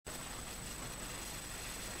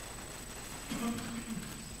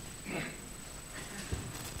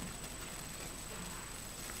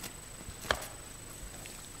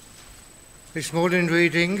This morning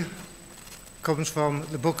reading comes from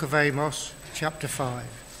the book of Amos, chapter 5.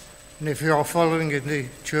 And if you are following in the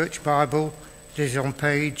church Bible, it is on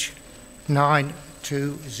page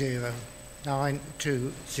 920.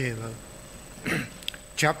 920.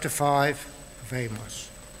 Chapter 5 of Amos.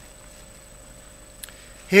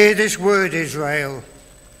 Hear this word, Israel.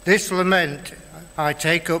 This lament I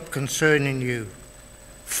take up concerning you.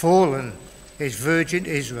 Fallen is virgin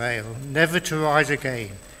Israel, never to rise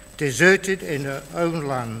again. Deserted in her own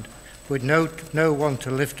land, with no one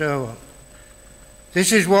to lift her up.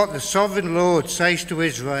 This is what the sovereign Lord says to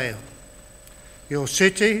Israel. Your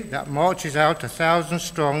city that marches out 1,000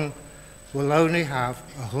 strong will only have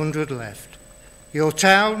 100 left. Your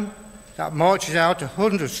town that marches out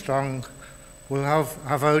 100 strong will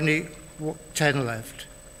have only 10 left.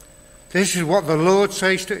 This is what the Lord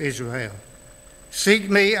says to Israel. Seek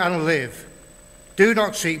me and live. Do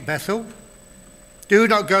not seek Bethel. Do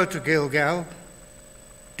not go to Gilgal.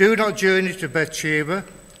 Do not journey to Beersheba,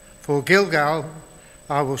 for Gilgal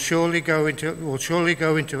will surely go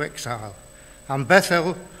into exile, and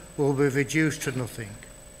Bethel will be reduced to nothing.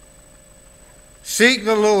 Seek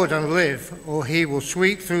the Lord and live, or he will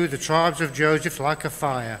sweep through the tribes of Joseph like a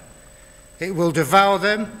fire. It will devour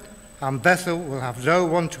them, and Bethel will have no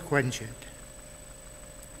one to quench it.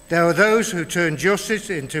 There are those who turn justice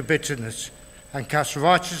into bitterness and cast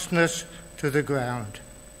righteousness to the ground.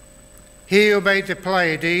 He who made the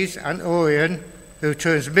Pleiades and Orion, who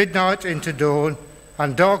turns midnight into dawn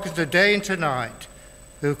and darkens the day into night,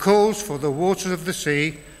 who calls for the waters of the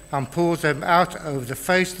sea and pours them out over the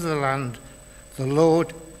face of the land, the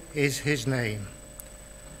Lord is his name.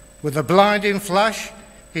 With a blinding flash,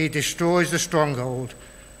 he destroys the stronghold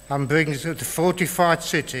and brings the fortified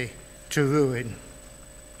city to ruin.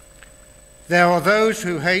 There are those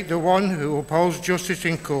who hate the one who upholds justice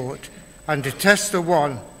in court and detest the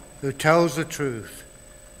one who tells the truth.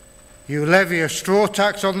 You levy a straw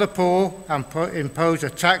tax on the poor and impose a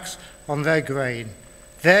tax on their grain.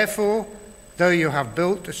 Therefore, though you have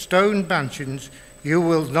built stone mansions, you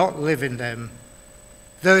will not live in them.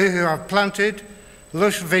 Though you have planted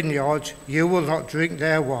lush vineyards, you will not drink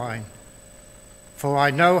their wine. For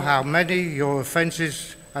I know how many your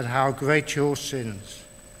offences and how great your sins.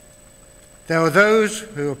 There are those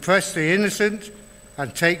who oppress the innocent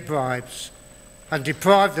and take bribes, and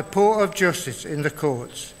deprive the poor of justice in the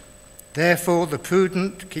courts. Therefore the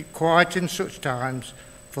prudent keep quiet in such times,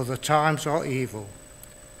 for the times are evil.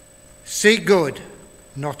 Seek good,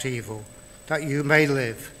 not evil, that you may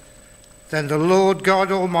live. Then the Lord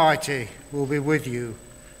God Almighty will be with you,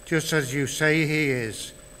 just as you say he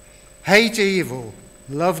is. Hate evil,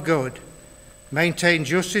 love good, maintain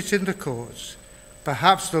justice in the courts.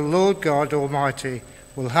 Perhaps the Lord God Almighty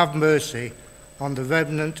will have mercy on the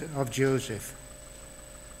remnant of Joseph.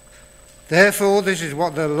 Therefore, this is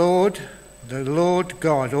what the Lord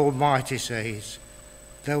God Almighty says.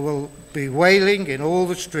 There will be wailing in all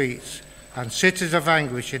the streets and cities of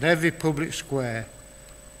anguish in every public square.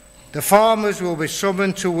 The farmers will be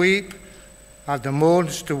summoned to weep and the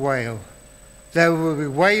mourners to wail. There will be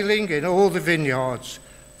wailing in all the vineyards,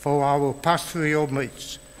 for I will pass through your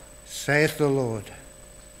midst, saith the Lord.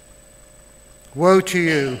 Woe to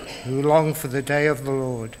you who long for the day of the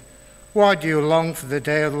Lord. Why do you long for the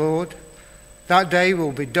day of the Lord? That day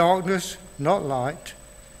will be darkness, not light.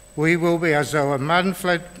 We will be as though a man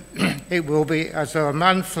fled. It will be as though a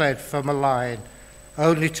man fled from a lion,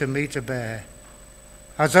 only to meet a bear.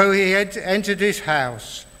 As though he had entered his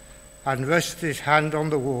house and rested his hand on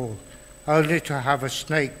the wall, only to have a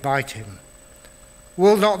snake bite him.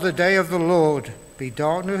 Will not the day of the Lord be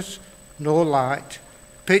darkness, nor light,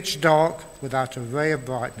 pitch dark without a ray of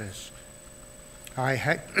brightness?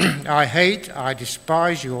 I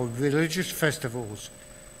despise your religious festivals.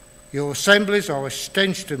 Your assemblies are a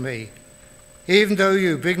stench to me. Even though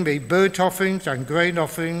you bring me burnt offerings and grain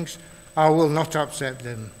offerings, I will not accept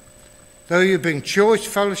them. Though you bring choice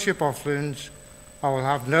fellowship offerings, I will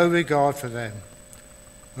have no regard for them.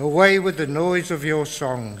 Away with the noise of your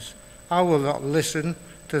songs. I will not listen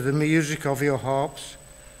to the music of your harps,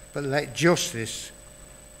 but let justice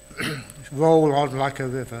roll on like a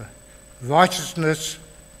river, righteousness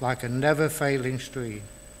like a never-failing stream.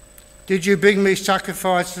 Did you bring me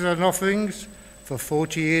sacrifices and offerings for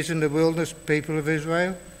 40 years in the wilderness, people of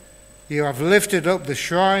Israel? You have lifted up the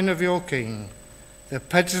shrine of your king, the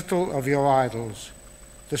pedestal of your idols,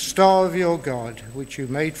 the star of your God, which you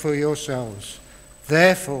made for yourselves.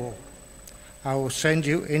 Therefore, I will send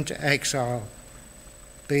you into exile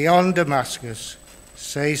beyond Damascus,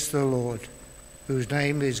 says the Lord. whose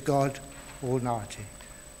name is God Almighty.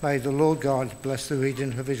 May the Lord God bless the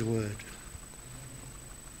reading of his word.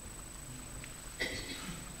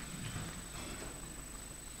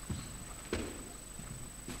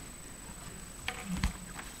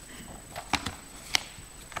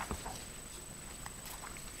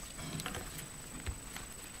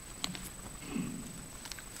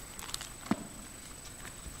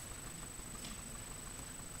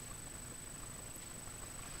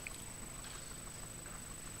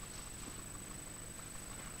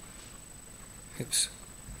 Oops.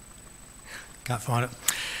 Can't find it.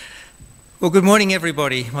 Well, good morning,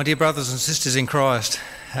 everybody, my dear brothers and sisters in Christ.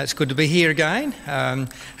 It's good to be here again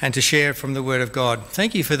and to share from the Word of God.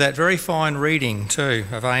 Thank you for that very fine reading, too,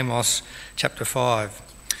 of Amos chapter 5.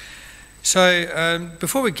 So,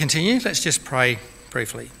 before we continue, let's just pray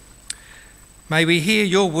briefly. May we hear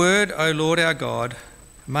your word, O Lord our God.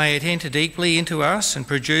 May it enter deeply into us and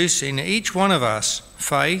produce in each one of us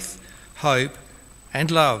faith, hope, and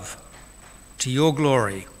love. To your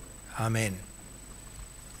glory. Amen.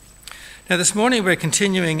 Now this morning we're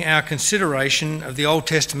continuing our consideration of the Old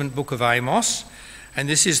Testament book of Amos, and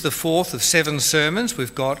this is the fourth of 7 sermons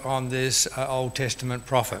we've got on this Old Testament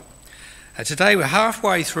prophet. Today we're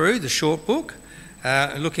halfway through the short book,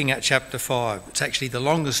 looking at chapter 5. It's actually the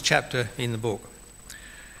longest chapter in the book.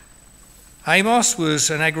 Amos was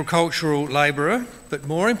an agricultural labourer, but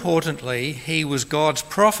more importantly, he was God's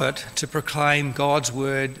prophet to proclaim God's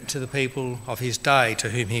word to the people of his day to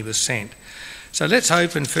whom he was sent. So let's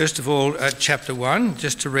open first of all at chapter 1,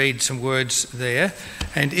 just to read some words there.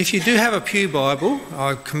 And if you do have a Pew Bible,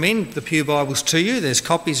 I commend the Pew Bibles to you. There's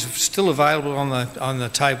copies still available on the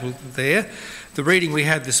table there. The reading we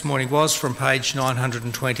had this morning was from page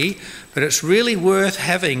 920, but it's really worth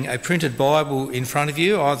having a printed Bible in front of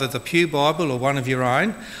you, either the Pew Bible or one of your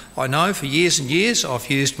own. I know for years and years I've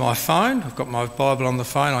used my phone. I've got my Bible on the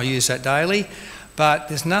phone. I use that daily. But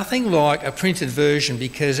there's nothing like a printed version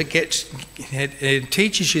because it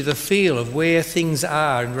teaches you the feel of where things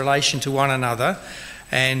are in relation to one another,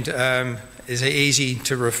 and is easy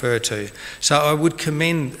to refer to. So I would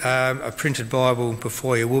commend a printed Bible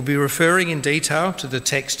before you. We'll be referring in detail to the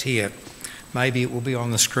text here. Maybe it will be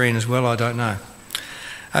on the screen as well, I don't know.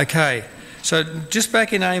 Okay, so just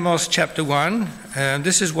back in Amos chapter 1,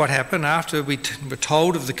 this is what happened after we were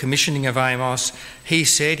told of the commissioning of Amos. He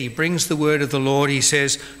said, he brings the word of the Lord, he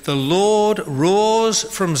says, "The Lord roars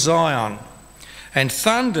from Zion and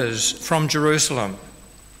thunders from Jerusalem.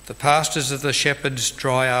 The pastures of the shepherds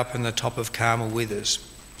dry up and the top of Carmel withers."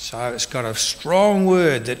 So it's got a strong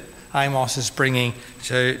word that Amos is bringing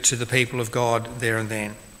to the people of God there and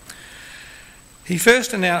then. He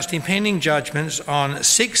first announced impending judgments on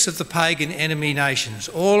 6 of the pagan enemy nations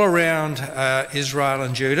all around Israel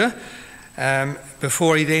and Judah,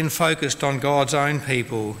 before he then focused on God's own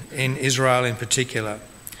people in Israel in particular.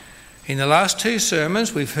 In the last 2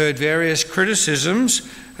 sermons, we've heard various criticisms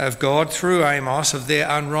of God through Amos of their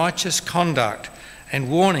unrighteous conduct and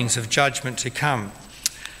warnings of judgment to come.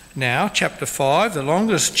 Now, chapter 5, the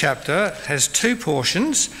longest chapter, has 2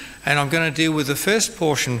 portions, and I'm going to deal with the first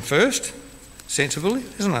portion first. Sensible,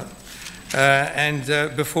 isn't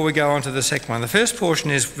it? Before we go on to the second one. The first portion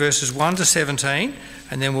is verses 1 to 17,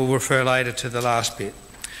 and then we'll refer later to the last bit.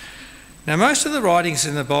 Now, most of the writings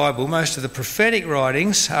in the Bible, most of the prophetic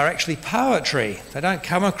writings, are actually poetry. They don't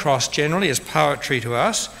come across generally as poetry to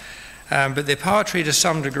us, but they're poetry to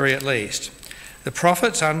some degree at least. The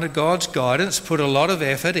prophets, under God's guidance, put a lot of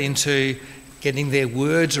effort into getting their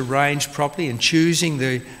words arranged properly and choosing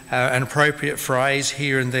an appropriate phrase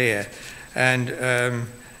here and there,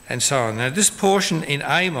 and so on. Now, this portion in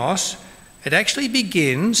Amos, it actually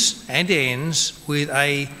begins and ends with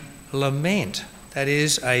a lament. That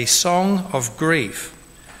is a song of grief,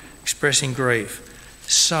 expressing grief.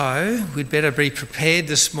 So we'd better be prepared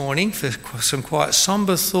this morning for some quite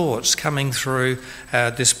sombre thoughts coming through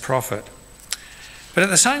this prophet. But at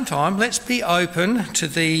the same time, let's be open to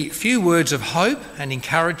the few words of hope and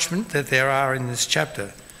encouragement that there are in this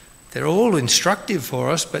chapter. They're all instructive for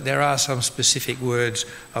us, but there are some specific words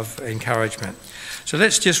of encouragement. So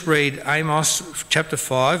let's just read Amos chapter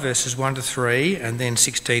 5, verses 1 to 3, and then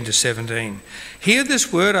 16 to 17. "Hear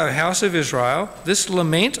this word, O house of Israel, this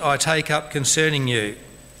lament I take up concerning you.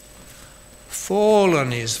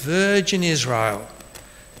 Fallen is virgin Israel,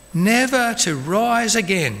 never to rise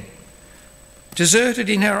again. Deserted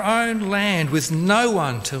in her own land with no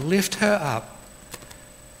one to lift her up.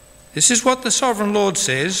 This is what the sovereign Lord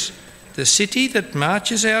says, the city that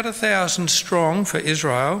marches out 1,000 strong for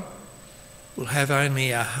Israel will have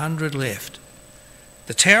only 100 left.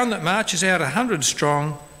 The town that marches out 100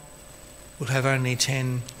 strong will have only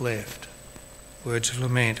 10 left." words of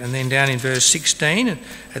lament. And then down in verse 16,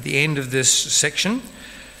 at the end of this section,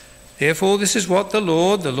 therefore this is what the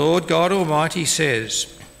Lord God Almighty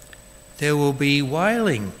says, there will be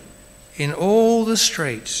wailing in all the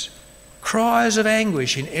streets, cries of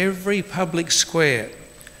anguish in every public square.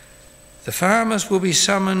 The farmers will be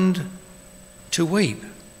summoned to weep,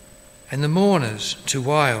 and the mourners to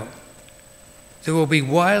wail. There will be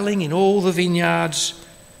wailing in all the vineyards,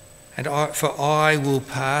 for I will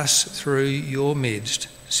pass through your midst,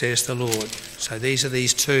 says the Lord. So these are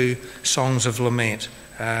these two songs of lament,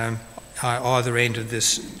 either end of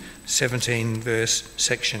this 17-verse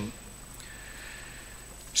section.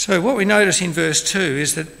 So what we notice in verse 2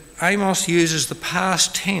 is that Amos uses the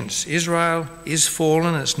past tense. Israel is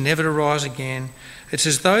fallen, it's never to rise again. It's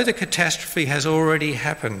as though the catastrophe has already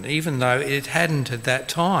happened, even though it hadn't at that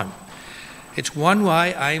time. It's one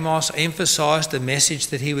way Amos emphasised the message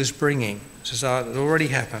that he was bringing. It's as though it had already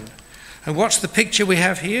happened. And what's the picture we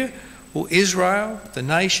have here? Well, Israel, the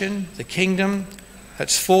nation, the kingdom,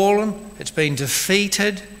 it's fallen, it's been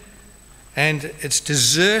defeated, and it's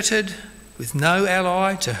deserted with no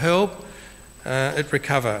ally to help it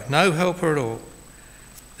recover. No helper at all.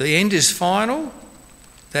 The end is final.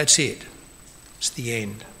 That's it. It's the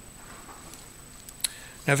end.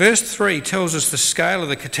 Now, verse 3 tells us the scale of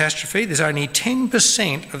the catastrophe. There's only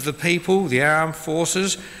 10% of the people, the armed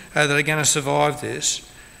forces, that are going to survive this.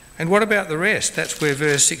 And what about the rest? That's where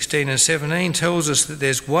verse 16 and 17 tells us that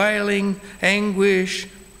there's wailing, anguish,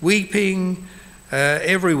 weeping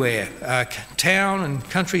everywhere, town and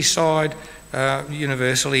countryside,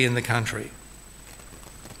 universally in the country.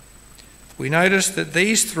 We notice that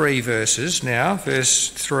these three verses now, verse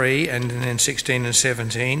 3 and then 16 and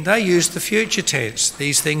 17, they use the future tense.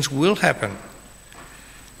 These things will happen.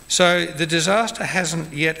 So the disaster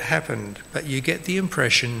hasn't yet happened, but you get the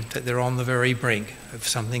impression that they're on the very brink of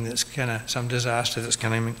something some disaster that's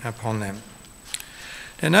coming upon them.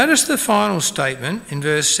 Now notice the final statement in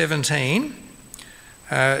verse 17.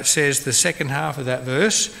 It says, the second half of that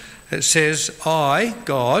verse, it says, I,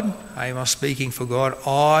 God, Amos speaking for God,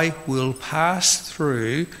 I will pass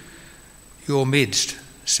through your midst,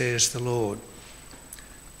 says the Lord.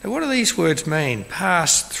 Now what do these words mean?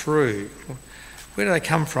 Pass through. Where do they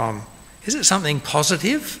come from? Is it something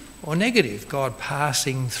positive or negative, God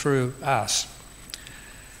passing through us?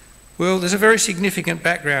 Well, there's a very significant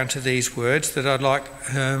background to these words that I'd like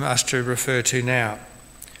us to refer to now.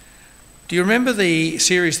 Do you remember the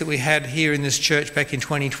series that we had here in this church back in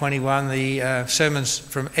 2021, the sermons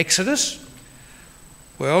from Exodus?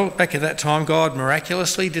 Well, back at that time, God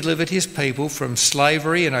miraculously delivered his people from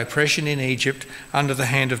slavery and oppression in Egypt under the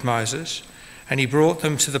hand of Moses, and he brought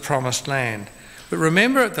them to the promised land. But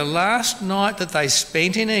remember, at the last night that they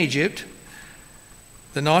spent in Egypt,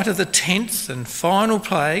 the night of the 10th and final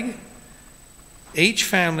plague, each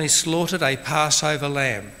family slaughtered a Passover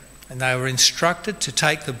lamb. And they were instructed to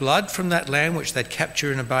take the blood from that lamb, which they'd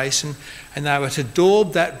capture in a basin, and they were to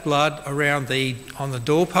daub that blood on the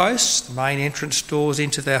doorposts, the main entrance doors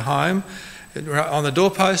into their home, on the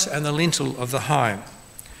doorposts and the lintel of the home.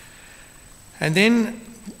 And then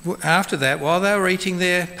after that, while they were eating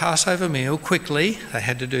their Passover meal, quickly, they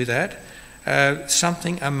had to do that,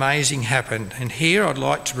 something amazing happened. And here I'd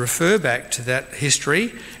like to refer back to that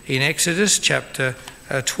history in Exodus chapter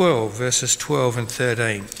 12, verses 12 and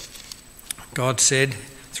 13. God said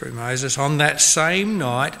through Moses, on that same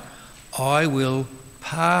night I will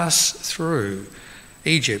pass through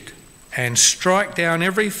Egypt and strike down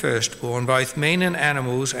every firstborn, both men and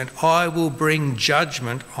animals, and I will bring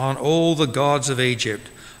judgment on all the gods of Egypt.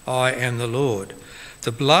 I am the Lord.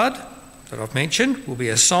 The blood that I've mentioned will be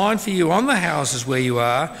a sign for you on the houses where you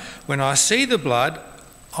are. When I see the blood,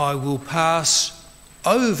 I will pass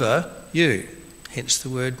over you. Hence the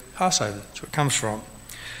word Passover. That's where it comes from.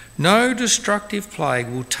 No destructive plague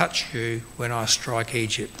will touch you when I strike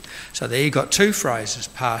Egypt. So there you've got two phrases,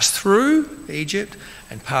 pass through Egypt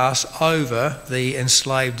and pass over the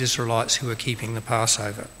enslaved Israelites who were keeping the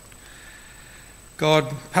Passover.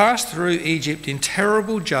 God passed through Egypt in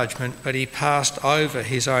terrible judgment, but he passed over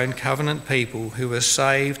his own covenant people who were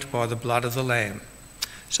saved by the blood of the Lamb.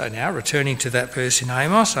 So now, returning to that verse in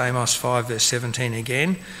Amos 5 verse 17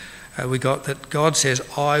 again, we got that God says,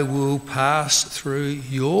 I will pass through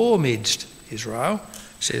your midst, Israel,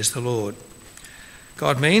 says the Lord.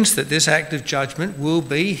 God means that this act of judgment will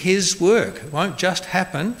be his work. It won't just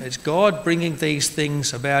happen. It's God bringing these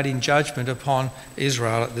things about in judgment upon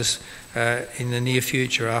Israel at this, in the near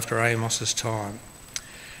future after Amos's time.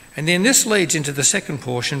 And then this leads into the second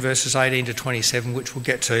portion, verses 18 to 27, which we'll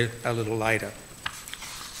get to a little later.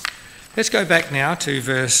 Let's go back now to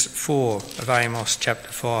verse 4 of Amos chapter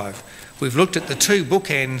 5. We've looked at the two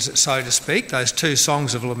bookends, so to speak, those two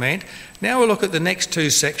songs of lament. Now we'll look at the next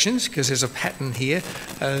two sections, because there's a pattern here.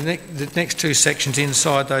 The next two sections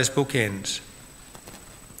inside those bookends.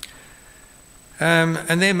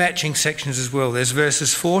 And they're matching sections as well. There's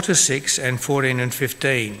verses 4 to 6 and 14 and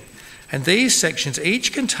 15. And these sections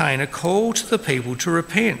each contain a call to the people to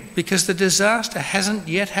repent, because the disaster hasn't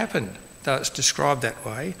yet happened, though it's described that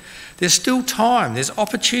way. There's still time, there's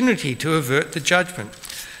opportunity to avert the judgment.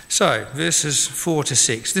 So, verses 4 to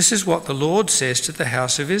 6, this is what the Lord says to the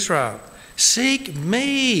house of Israel. Seek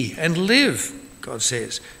me and live, God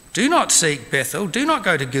says. Do not seek Bethel, do not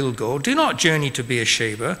go to Gilgal, do not journey to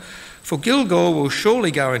Beersheba, for Gilgal will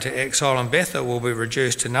surely go into exile and Bethel will be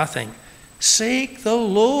reduced to nothing. Seek the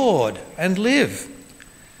Lord and live,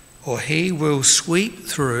 or he will sweep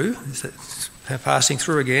through, passing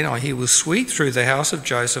through again, or he will sweep through the house of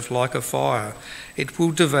Joseph like a fire. It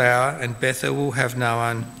will devour, and Bethel will have no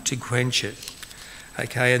one to quench it.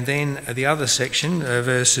 Okay, and then the other section,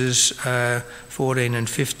 verses 14 and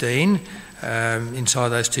 15, inside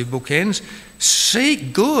those two bookends.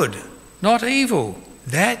 Seek good, not evil,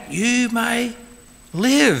 that you may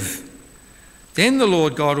live. Then the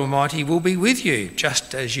Lord God Almighty will be with you,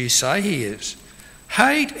 just as you say he is.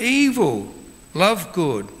 Hate evil, love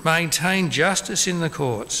good, maintain justice in the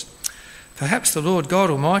courts. Perhaps the Lord God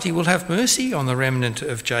Almighty will have mercy on the remnant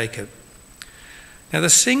of Jacob. Now, the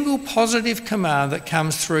single positive command that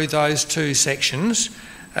comes through those two sections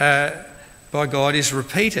by God is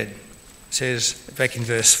repeated. It says, back in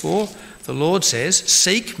verse 4, the Lord says,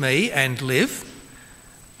 seek me and live.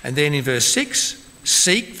 And then in verse 6,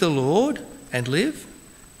 seek the Lord and live.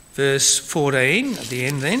 Verse 14, at the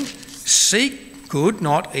end then, seek good,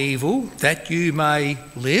 not evil, that you may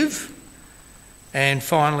live. And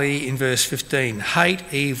finally, in verse 15, hate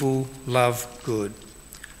evil, love good.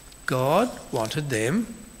 God wanted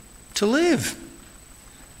them to live.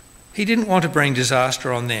 He didn't want to bring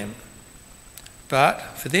disaster on them. But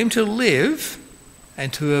for them to live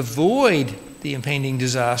and to avoid the impending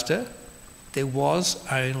disaster, there was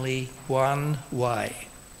only one way,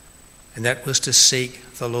 and that was to seek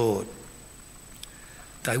the Lord.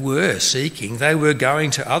 They were seeking, they were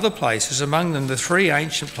going to other places, among them the three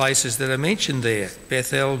ancient places that are mentioned there,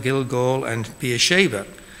 Bethel, Gilgal and Beersheba.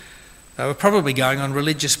 They were probably going on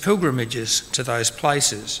religious pilgrimages to those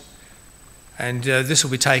places. And this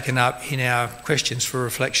will be taken up in our questions for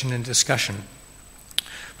reflection and discussion.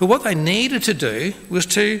 But what they needed to do was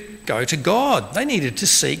to go to God. They needed to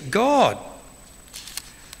seek God.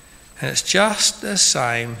 And it's just the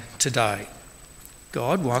same today.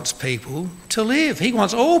 God wants people to live. He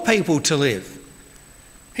wants all people to live.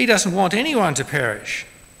 He doesn't want anyone to perish.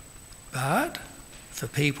 But for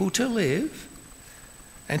people to live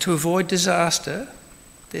and to avoid disaster,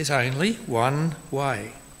 there's only one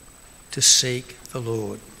way: to seek the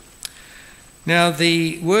Lord. Now,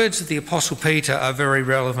 the words of the Apostle Peter are very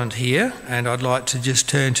relevant here, and I'd like to just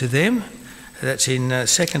turn to them. That's in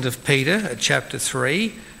 2 of Peter, chapter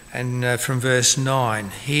 3, and from verse 9.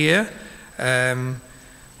 Here,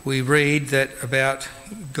 we read that about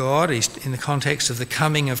God, in the context of the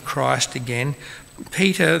coming of Christ again.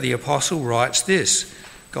 Peter, the apostle, writes this: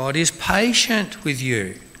 God is patient with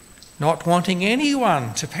you, not wanting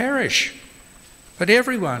anyone to perish, but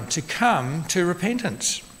everyone to come to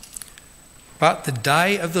repentance. But the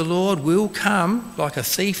day of the Lord will come like a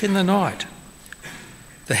thief in the night.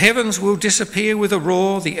 The heavens will disappear with a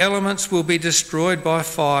roar, the elements will be destroyed by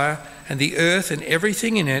fire, and the earth and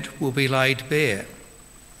everything in it will be laid bare.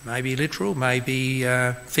 Maybe literal, maybe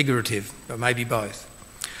figurative, but maybe both.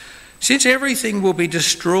 Since everything will be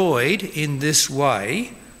destroyed in this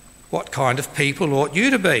way, what kind of people ought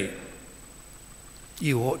you to be?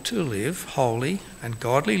 You ought to live holy and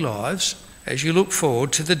godly lives as you look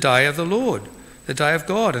forward to the day of the Lord, the day of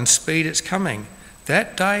God, and speed its coming.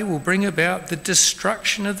 That day will bring about the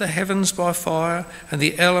destruction of the heavens by fire, and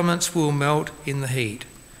the elements will melt in the heat.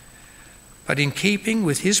 But in keeping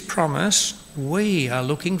with his promise, we are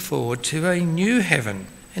looking forward to a new heaven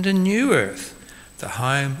and a new earth, the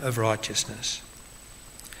home of righteousness.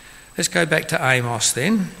 Let's go back to Amos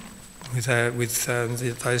then, with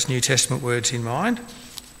those New Testament words in mind.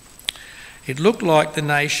 It looked like the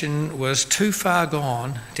nation was too far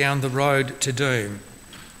gone down the road to doom.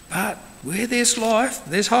 But where there's life,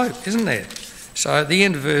 there's hope, isn't there? So at the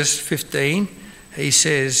end of verse 15, he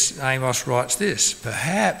says, Amos writes this: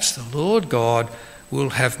 perhaps the Lord God will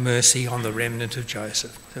have mercy on the remnant of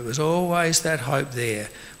Joseph. There was always that hope there,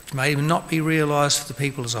 which may not be realised for the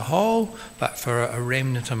people as a whole, but for a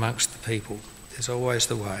remnant amongst the people. There's always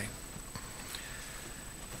the way.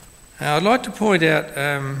 Now, I'd like to point out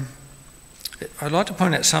I'd like to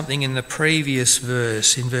point out something in the previous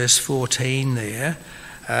verse, in verse 14 there.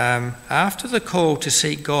 After the call to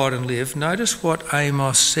seek God and live, notice what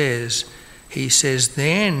Amos says. He says,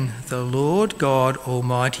 "Then the Lord God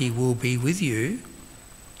Almighty will be with you,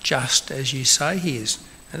 just as you say he is."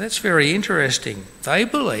 Now that's very interesting. They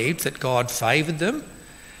believed that God favoured them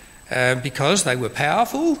because they were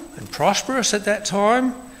powerful and prosperous at that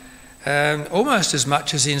time, almost as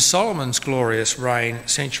much as in Solomon's glorious reign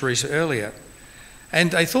centuries earlier.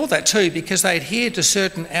 And they thought that too because they adhered to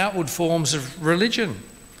certain outward forms of religion.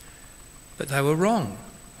 But they were wrong.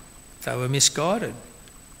 They were misguided.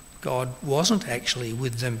 God wasn't actually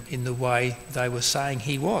with them in the way they were saying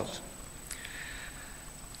he was.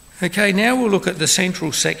 Okay, now we'll look at the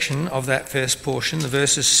central section of that first portion, the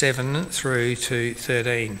verses 7 through to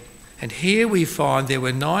 13. And here we find there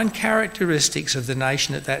were 9 characteristics of the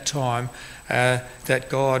nation at that time that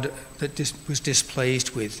God was displeased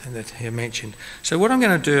with and that he mentioned. So what I'm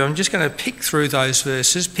going to do, I'm just going to pick through those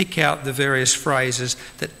verses, pick out the various phrases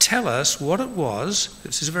that tell us what it was,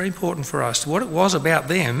 this is very important for us, what it was about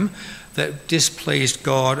them that displeased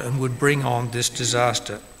God and would bring on this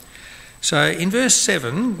disaster. So in verse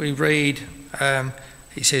 7 we read,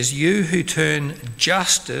 he says, "You who turn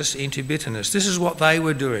justice into bitterness." This is what they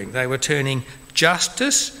were doing. They were turning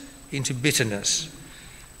justice into bitterness.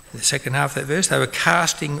 In the second half of that verse, they were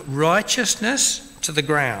casting righteousness to the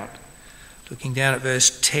ground. Looking down at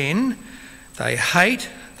verse 10, they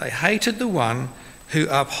hated the one who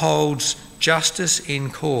upholds justice in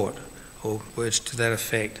court, or words to that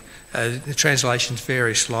effect. The translations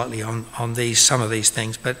vary slightly on some of these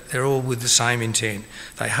things, but they're all with the same intent.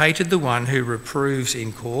 They hated the one who reproves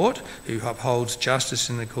in court, who upholds justice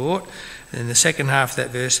in the court. And in the second half of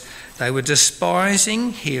that verse, they were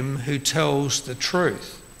despising him who tells the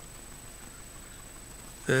truth.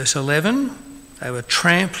 Verse 11, they were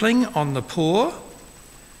trampling on the poor.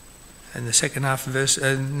 And the second half of verse,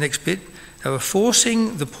 next bit, they were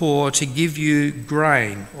forcing the poor to give you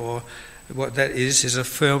grain, or what that is a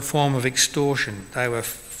form of extortion. They were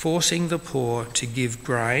forcing the poor to give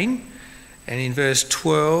grain. And in verse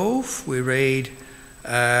 12, we read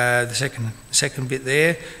the second bit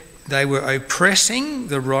there, they were oppressing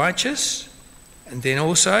the righteous, and then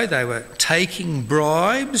also they were taking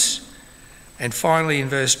bribes, and finally in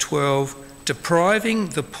verse 12, depriving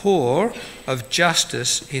the poor of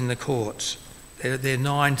justice in the courts. There are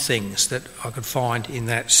 9 things that I could find in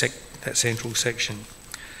that central section.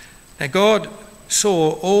 Now God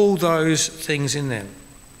saw all those things in them.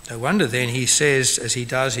 No wonder then he says, as he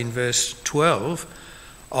does in verse 12,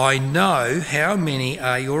 "I know how many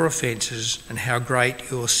are your offences and how great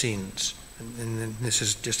your sins." And this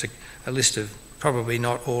is just a list of probably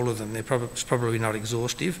not all of them. It's probably not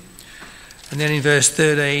exhaustive. And then in verse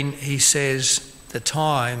 13 he says, "The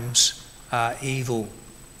times are evil."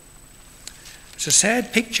 It's a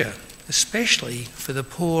sad picture, especially for the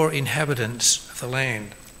poor inhabitants of the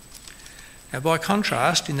land. Now, by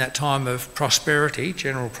contrast, in that time of prosperity,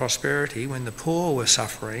 general prosperity, when the poor were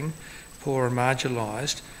suffering, poor and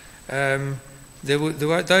marginalised, there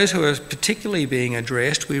were those who were particularly being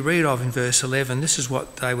addressed. We read of in verse 11, this is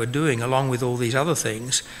what they were doing, along with all these other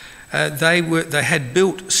things. They had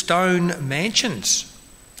built stone mansions,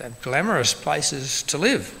 glamorous places to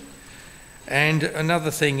live. And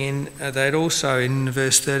another thing, they'd also, in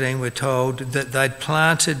verse 13, we're told that they'd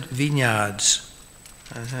planted vineyards.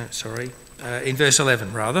 In verse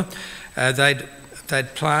 11, rather,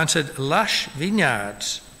 they'd planted lush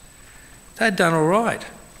vineyards. They'd done all right.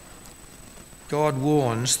 God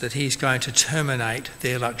warns that he's going to terminate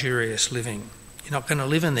their luxurious living. You're not going to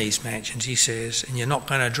live in these mansions, he says, and you're not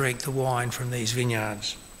going to drink the wine from these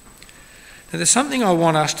vineyards. Now, there's something I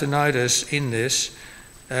want us to notice in this.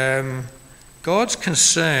 God's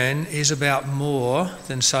concern is about more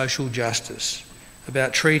than social justice,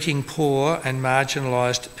 about treating poor and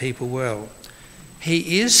marginalised people well.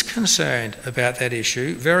 He is concerned about that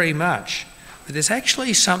issue very much, but there's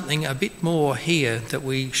actually something a bit more here that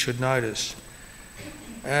we should notice.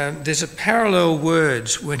 There's a parallel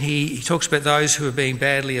words when he talks about those who are being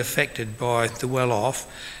badly affected by the well-off.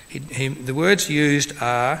 The words used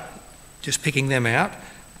are, just picking them out,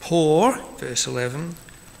 poor, verse 11,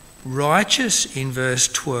 righteous in verse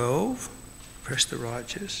 12, press the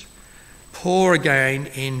righteous, poor again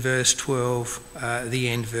in verse 12, the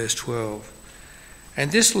end verse 12.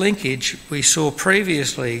 And this linkage we saw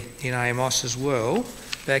previously in Amos as well,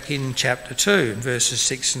 back in chapter 2, in verses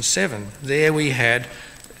 6 and 7. There we had,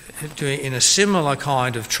 in a similar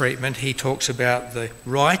kind of treatment, he talks about the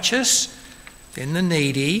righteous, then the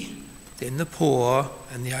needy, then the poor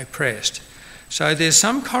and the oppressed. So there's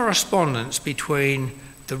some correspondence between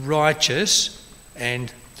the righteous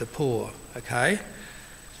and the poor, okay?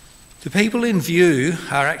 The people in view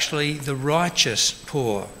are actually the righteous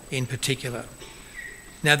poor in particular.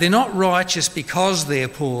 Now, they're not righteous because they're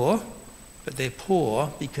poor, but they're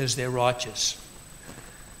poor because they're righteous.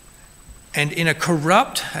 And in a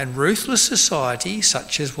corrupt and ruthless society,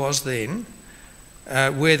 such as was then,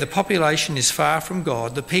 where the population is far from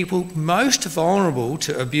God, the people most vulnerable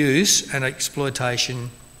to abuse and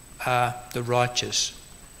exploitation are the righteous.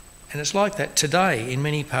 And it's like that today in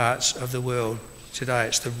many parts of the world. Today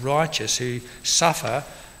it's the righteous who suffer.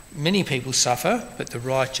 Many people suffer, but the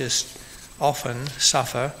righteous often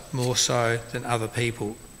suffer more so than other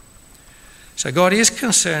people. So God is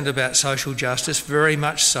concerned about social justice, very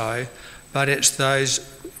much so, but it's those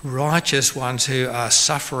righteous ones who are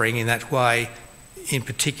suffering in that way in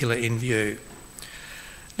particular in view.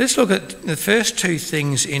 Let's look at the first two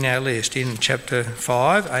things in our list in chapter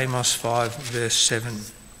 5, Amos 5 verse 7.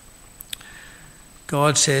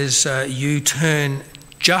 God says, you turn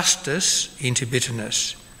justice into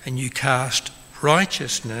bitterness and you cast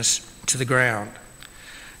righteousness to the ground.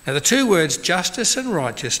 Now the two words justice and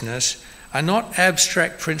righteousness are not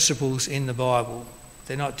abstract principles in the Bible.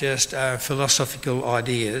 They're not just philosophical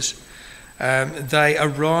ideas. They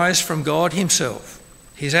arise from God himself,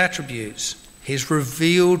 his attributes, his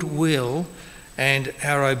revealed will and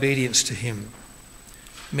our obedience to him.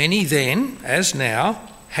 Many then, as now,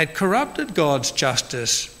 had corrupted God's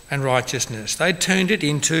justice and righteousness. They'd turned it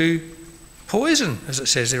into poison, as it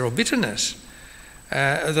says there, or bitterness.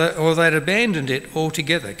 Or they'd abandoned it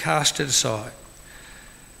altogether, cast it aside.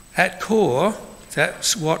 At core,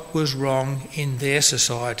 that's what was wrong in their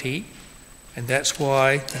society, and that's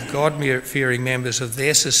why the God-fearing members of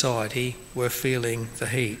their society were feeling the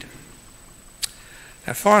heat.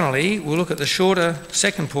 Now finally, we'll look at the shorter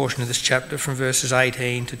second portion of this chapter from verses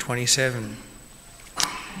 18 to 27.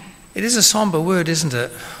 It is a sombre word, isn't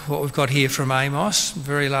it, what we've got here from Amos?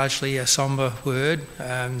 Very largely a sombre word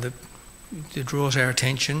that draws our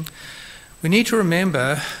attention. We need to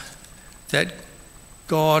remember that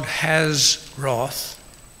God has wrath,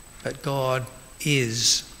 but God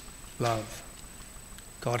is love.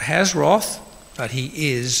 God has wrath, but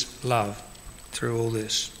he is love through all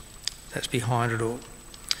this. That's behind it all.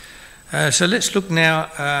 So let's look now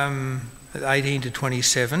at 18 to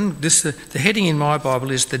 27. The heading in my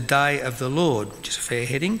Bible is the Day of the Lord, which is a fair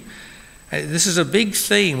heading. This is a big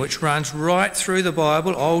theme which runs right through the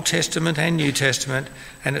Bible, Old Testament and New Testament,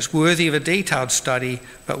 and it's worthy of a detailed study,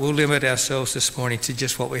 but we'll limit ourselves this morning to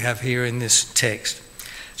just what we have here in this text.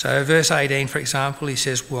 So verse 18, for example, he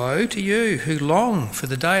says, "Woe to you who long for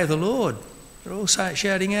the day of the Lord." They're all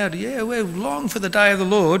shouting out, "Yeah, we long for the day of the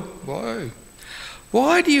Lord." Woe.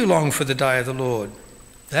 Why do you long for the day of the Lord?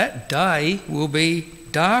 That day will be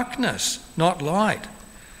darkness, not light.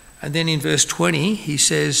 And then in verse 20, he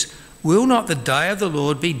says, "Will not the day of the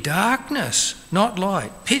Lord be darkness, not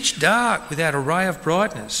light, pitch dark without a ray of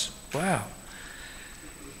brightness?" Wow.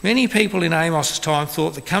 Many people in Amos' time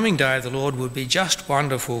thought the coming day of the Lord would be just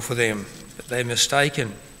wonderful for them, but they're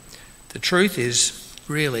mistaken. The truth is,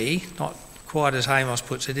 really, not quite as Amos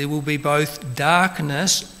puts it, it will be both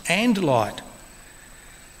darkness and light.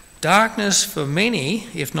 Darkness for many,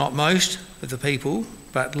 if not most of the people,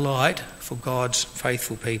 but light for God's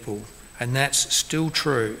faithful people. And that's still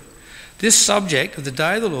true. This subject of the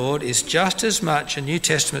day of the Lord is just as much a New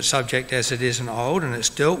Testament subject as it is an Old, and it's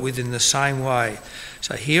dealt with in the same way.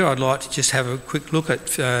 So here I'd like to just have a quick look at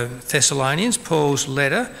Thessalonians, Paul's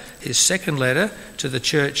letter, his second letter to the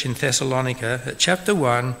church in Thessalonica, at chapter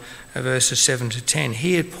 1, verses 7 to 10.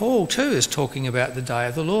 Here Paul too is talking about the day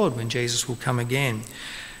of the Lord when Jesus will come again.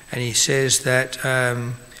 And he says that,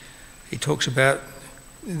 he talks about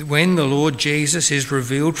when the Lord Jesus is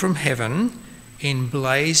revealed from heaven in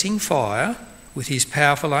blazing fire with his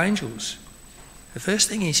powerful angels. The first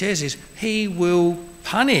thing he says is he will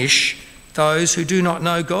punish those who do not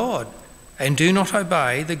know God and do not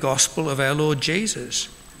obey the gospel of our Lord Jesus.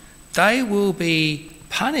 They will be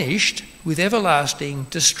punished with everlasting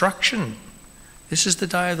destruction. This is the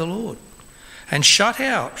day of the Lord. And shut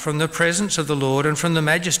out from the presence of the Lord and from the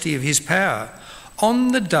majesty of his power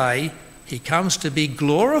on the day he comes to be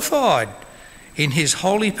glorified in his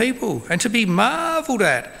holy people and to be marvelled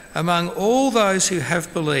at among all those who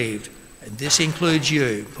have believed. And this includes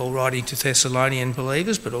you, Paul writing to Thessalonian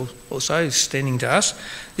believers, but also extending to us.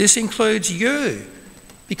 This includes you,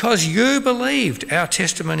 because you believed our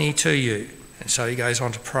testimony to you. And so he goes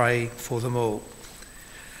on to pray for them all.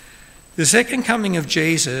 The second coming of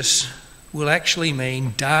Jesus will actually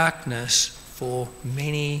mean darkness for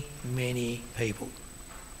many, many people.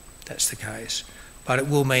 That's the case. But it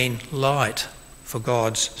will mean light for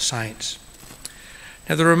God's saints.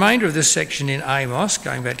 Now the remainder of this section in Amos,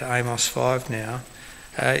 going back to Amos 5 now,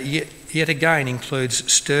 yet again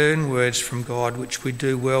includes stern words from God which we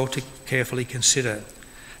do well to carefully consider.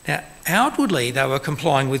 Now outwardly they were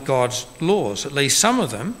complying with God's laws, at least some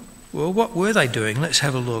of them. Well, what were they doing? Let's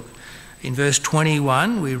have a look. In verse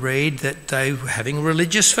 21 we read that they were having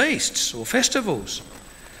religious feasts or festivals.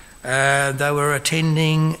 They were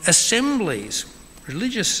attending assemblies,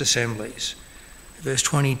 religious assemblies. Verse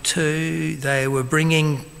 22, they were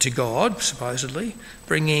bringing to God, supposedly,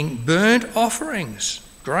 bringing burnt offerings,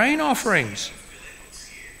 grain offerings,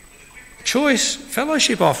 choice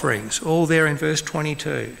fellowship offerings, all there in verse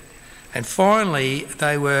 22. And finally,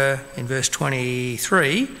 they were, in verse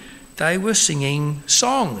 23, they were singing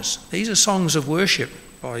songs. These are songs of worship,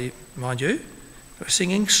 mind you. They were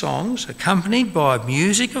singing songs accompanied by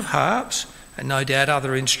music of harps and no doubt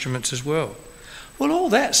other instruments as well. Well, all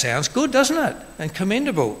that sounds good, doesn't it? And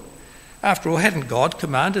commendable. After all, hadn't God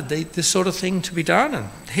commanded this sort of thing to be done?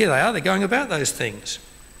 And here they are, they're going about those things.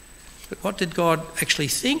 But what did God actually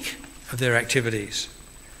think of their activities?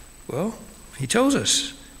 Well, he tells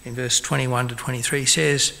us in verse 21 to 23, he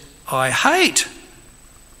says, I hate,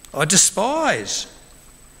 I despise,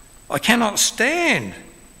 I cannot stand,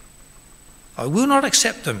 I will not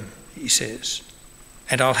accept them, he says,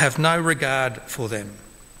 and I'll have no regard for them.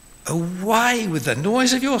 Away with the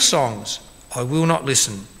noise of your songs. I will not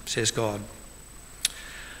listen, says God.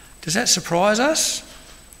 Does that surprise us?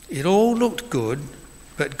 It all looked good,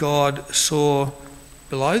 but God saw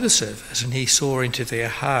below the surface and he saw into their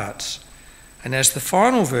hearts. And as the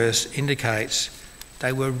final verse indicates,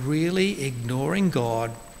 they were really ignoring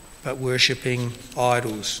God but worshipping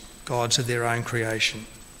idols, gods of their own creation.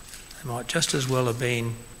 They might just as well have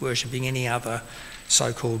been worshipping any other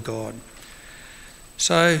so-called God.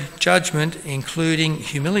 So judgment, including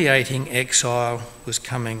humiliating exile, was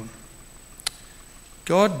coming.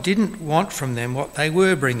 God didn't want from them what they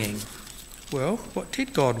were bringing. Well, what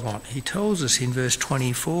did God want? He tells us in verse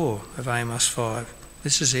 24 of Amos 5.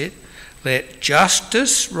 This is it. Let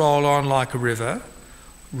justice roll on like a river,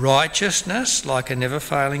 righteousness like a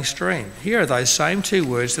never-failing stream. Here are those same two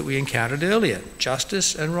words that we encountered earlier,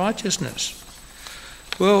 justice and righteousness.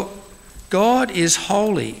 Well, God is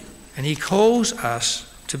holy, and he calls us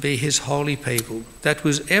to be his holy people. That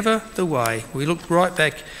was ever the way. We looked right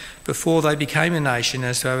back before they became a nation,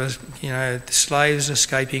 as they were, the slaves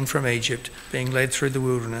escaping from Egypt, being led through the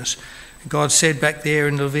wilderness. God said back there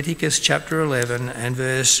in Leviticus chapter 11 and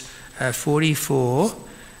verse 44,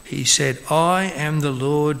 he said, I am the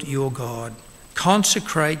Lord your God.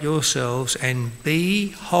 Consecrate yourselves and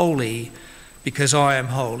be holy, because I am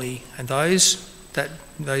holy. And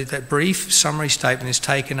that brief summary statement is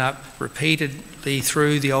taken up repeatedly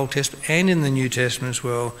through the Old Testament and in the New Testament as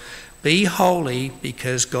well. Be holy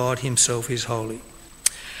because God himself is holy.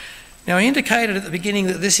 Now, I indicated at the beginning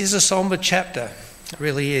that this is a sombre chapter. It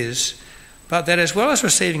really is. But that as well as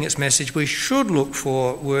receiving its message, we should look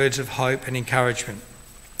for words of hope and encouragement.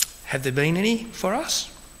 Have there been any for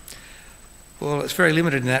us? Well, it's very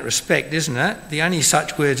limited in that respect, isn't it? The only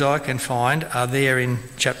such words I can find are there in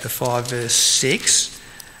chapter 5, verse 6,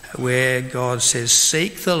 where God says,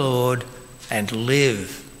 seek the Lord and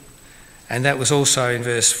live. And that was also in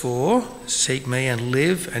verse 4, seek me and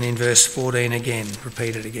live, and in verse 14 again,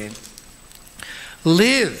 repeated again.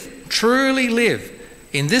 Live, truly live,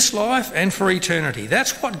 in this life and for eternity.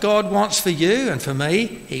 That's what God wants for you and for me.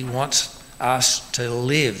 He wants us to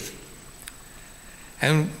live.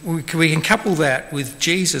 And we can couple that with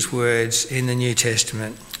Jesus' words in the New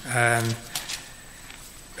Testament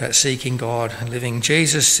about seeking God and living.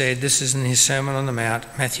 Jesus said, this is in his Sermon on the Mount,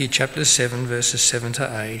 Matthew chapter 7, verses 7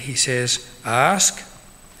 to 8. He says, ask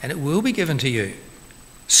and it will be given to you.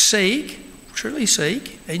 Seek, truly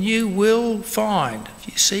seek, and you will find. If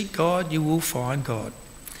you seek God, you will find God.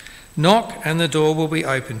 Knock and the door will be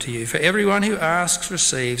open to you. For everyone who asks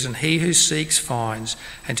receives, and he who seeks finds,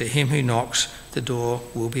 and to him who knocks the door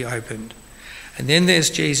will be opened. And then there's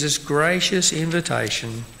Jesus' gracious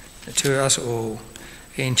invitation to us all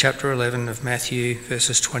in chapter 11 of Matthew,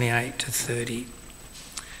 verses 28 to 30.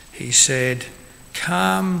 He said,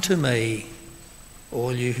 come to me,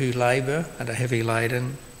 all you who labour and are heavy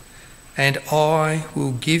laden, and I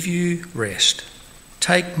will give you rest.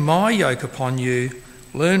 Take my yoke upon you,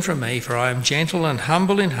 learn from me, for I am gentle and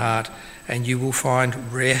humble in heart, and you will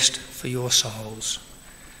find rest for your souls.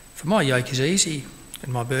 For my yoke is easy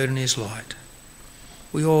and my burden is light.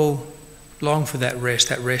 We all long for that rest.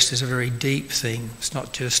 That rest is a very deep thing. It's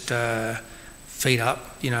not just feet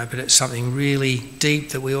up, but it's something really deep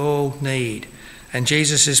that we all need. And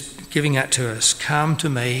Jesus is giving that to us. Come to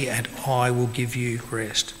me and I will give you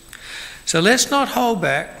rest. So let's not hold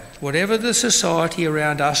back whatever the society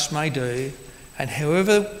around us may do and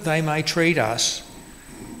however they may treat us.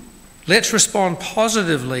 Let's respond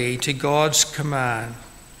positively to God's command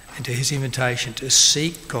and to his invitation to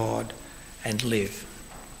seek God and live.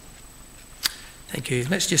 Thank you.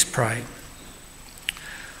 Let's just pray.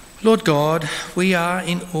 Lord God, we are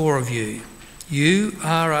in awe of you. You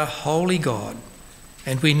are a holy God,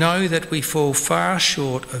 and we know that we fall far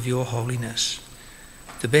short of your holiness.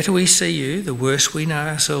 The better we see you, the worse we know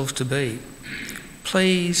ourselves to be.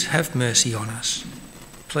 Please have mercy on us.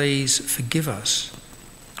 Please forgive us.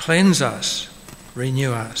 Cleanse us.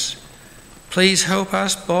 Renew us. Please help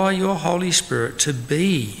us by your Holy Spirit to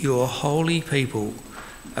be your holy people,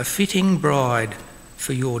 a fitting bride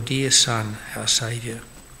for your dear Son, our Saviour.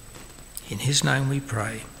 In his name we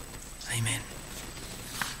pray. Amen.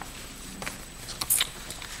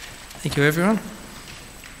 Thank you, everyone.